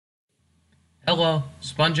Hello,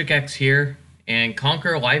 SpongeX here, and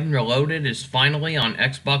Conker Live and Reloaded is finally on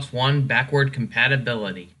Xbox One backward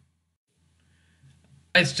compatibility.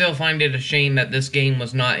 I still find it a shame that this game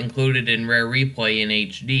was not included in Rare Replay in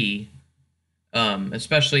HD,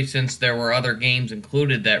 especially since there were other games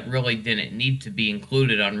included that really didn't need to be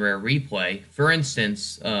included on Rare Replay. For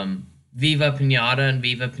instance, Viva Pinata and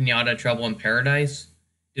Viva Pinata Trouble in Paradise.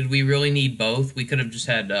 Did we really need both? We could have just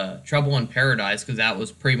had Trouble in Paradise, because that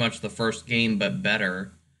was pretty much the first game, but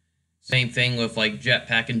better. Same thing with like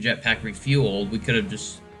Jetpack and Jetpack Refueled. We could have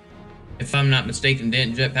just, if I'm not mistaken,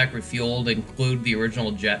 didn't Jetpack Refueled include the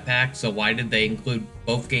original Jetpack? So why did they include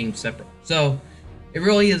both games separate? So it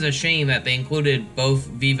really is a shame that they included both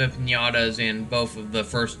Viva Pinatas and both of the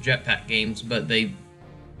first Jetpack games, but they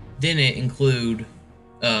didn't include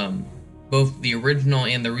both the original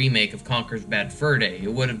and the remake of Conker's Bad Fur Day.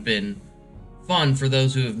 It would have been fun for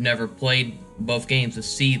those who have never played both games to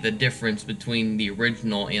see the difference between the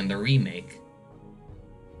original and the remake.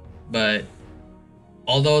 But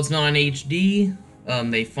although it's not in HD,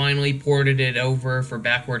 they finally ported it over for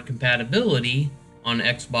backward compatibility on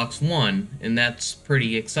Xbox One, and that's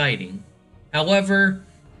pretty exciting. However,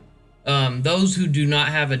 those who do not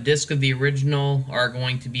have a disc of the original are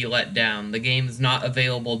going to be let down. The game is not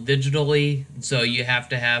available digitally, so you have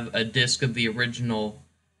to have a disc of the original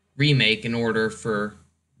remake in order for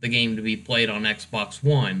the game to be played on Xbox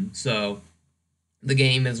One. So the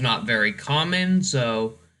game is not very common,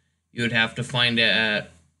 so you would have to find it at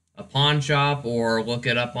a pawn shop or look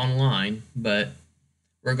it up online. But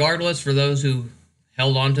regardless, for those who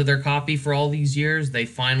held on to their copy for all these years, they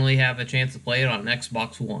finally have a chance to play it on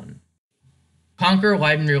Xbox One. Conker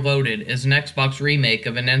Live and Reloaded is an Xbox remake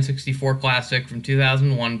of an N64 classic from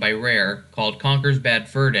 2001 by Rare called Conker's Bad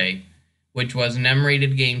Fur Day, which was an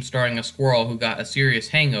M-rated game starring a squirrel who got a serious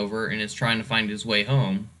hangover and is trying to find his way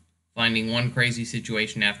home, finding one crazy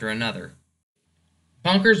situation after another.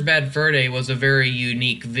 Conker's Bad Fur Day was a very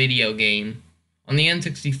unique video game. On the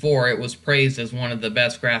N64, it was praised as one of the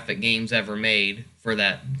best graphic games ever made for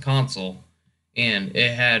that console, and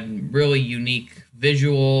it had really unique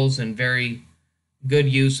visuals and very good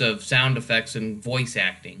use of sound effects and voice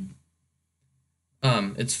acting.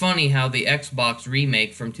 It's funny how the Xbox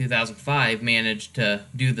remake from 2005 managed to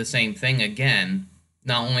do the same thing again.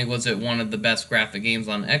 Not only was it one of the best graphic games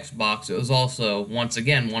on Xbox, it was also, once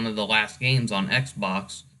again, one of the last games on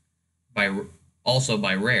Xbox, also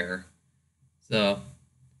by Rare. So,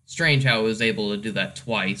 strange how it was able to do that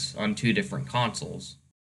twice on two different consoles.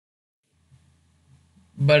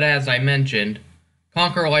 But as I mentioned,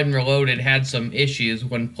 Conker Live and Reloaded had some issues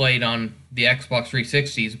when played on the Xbox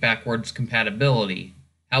 360's backwards compatibility.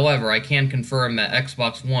 However, I can confirm that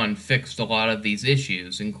Xbox One fixed a lot of these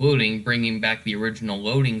issues, including bringing back the original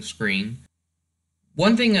loading screen.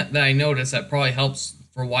 One thing that I noticed that probably helps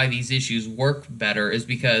for why these issues work better is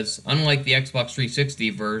because, unlike the Xbox 360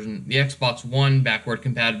 version, the Xbox One backward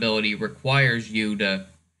compatibility requires you to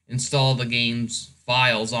install the game's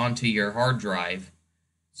files onto your hard drive.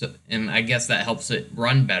 So, and I guess that helps it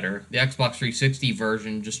run better. The Xbox 360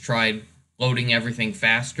 version just tried loading everything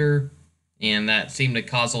faster, and that seemed to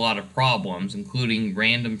cause a lot of problems, including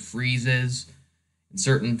random freezes and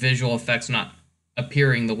certain visual effects not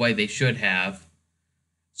appearing the way they should have.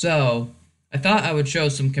 So, I thought I would show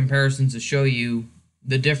some comparisons to show you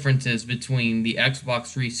the differences between the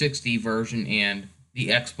Xbox 360 version and the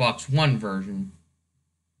Xbox One version.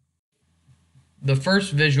 The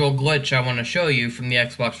first visual glitch I want to show you from the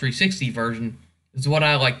Xbox 360 version is what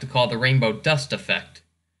I like to call the rainbow dust effect,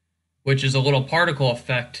 which is a little particle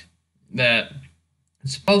effect that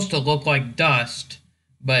is supposed to look like dust,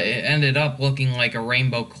 but it ended up looking like a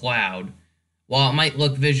rainbow cloud. While it might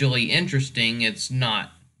look visually interesting, it's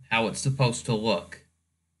not how it's supposed to look.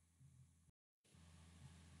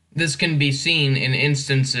 This can be seen in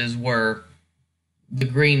instances where the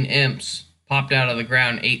green imps popped out of the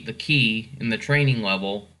ground, ate the key in the training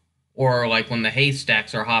level, or like when the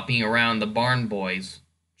haystacks are hopping around the Barn Boys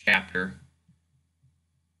chapter.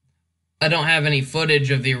 I don't have any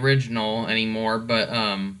footage of the original anymore, but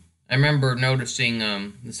I remember noticing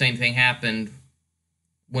the same thing happened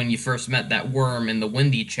when you first met that worm in the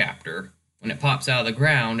Windy chapter. When it pops out of the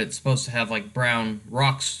ground, it's supposed to have like brown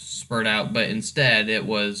rocks spurt out, but instead it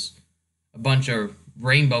was a bunch of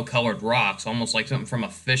rainbow-colored rocks, almost like something from a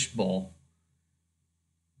fishbowl.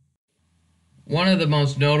 One of the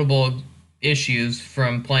most notable issues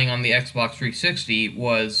from playing on the Xbox 360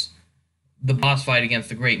 was the boss fight against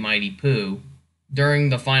the Great Mighty Pooh. During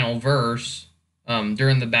the final verse,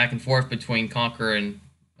 during the back and forth between Conker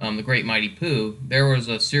and the Great Mighty Pooh, there was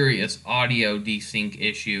a serious audio desync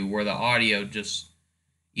issue where the audio just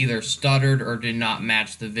either stuttered or did not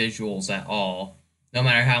match the visuals at all. No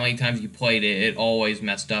matter how many times you played it, it always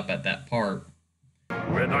messed up at that part.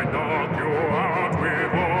 When I knock you out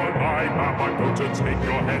with all my map, I'm going to take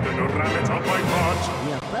your head and ram it up my butt.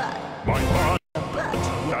 Your butt. My butt. Your butt.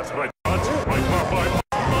 That's my butt. My butt. My butt.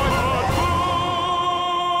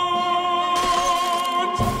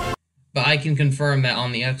 But I can confirm that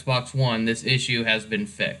on the Xbox One, this issue has been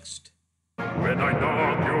fixed. When I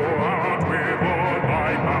knock you out with all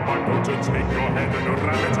my map, I'm going to take your head and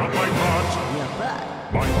ram it up my butt. Your butt.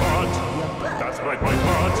 My butt. Your butt. That's right, my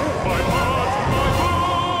butt. My butt. My butt.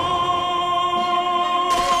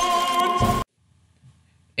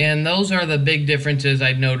 And those are the big differences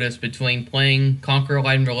I've noticed between playing Conker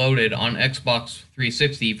Live and Reloaded on Xbox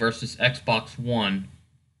 360 versus Xbox One.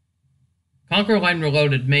 Conker Live and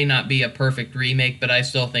Reloaded may not be a perfect remake, but I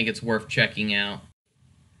still think it's worth checking out.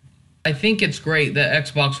 I think it's great that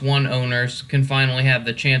Xbox One owners can finally have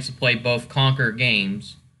the chance to play both Conker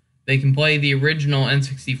games. They can play the original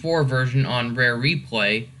N64 version on Rare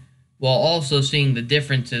Replay, while also seeing the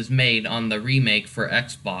differences made on the remake for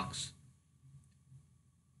Xbox.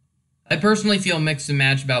 I personally feel mixed and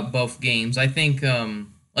matched about both games. I think,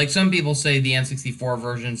 like some people say, the N64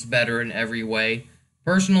 version's better in every way.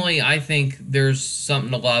 Personally, I think there's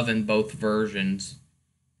something to love in both versions.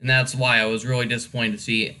 And that's why I was really disappointed to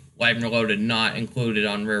see Live and Reloaded not included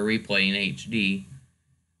on Rare Replay in HD.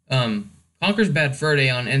 Conker's Bad Fur Day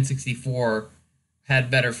on N64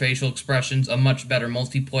 had better facial expressions, a much better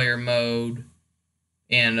multiplayer mode,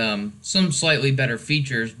 and some slightly better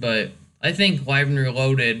features, but I think Live and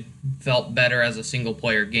Reloaded felt better as a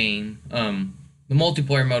single-player game. The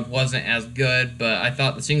multiplayer mode wasn't as good, but I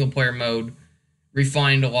thought the single-player mode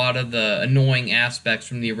refined a lot of the annoying aspects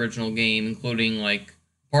from the original game, including like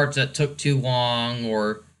parts that took too long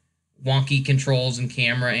or wonky controls and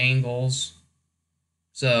camera angles.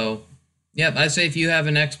 So, yep, I say if you have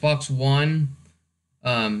an Xbox One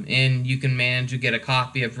and you can manage to get a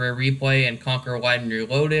copy of Rare Replay and Conker Live and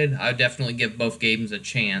Reloaded, I would definitely give both games a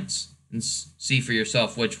chance and see for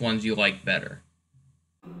yourself which ones you like better.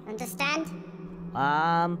 Understand?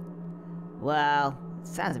 Well,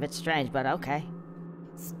 sounds a bit strange, but okay.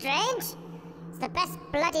 Strange? It's the best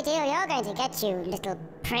bloody deal you're going to get, you little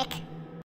prick.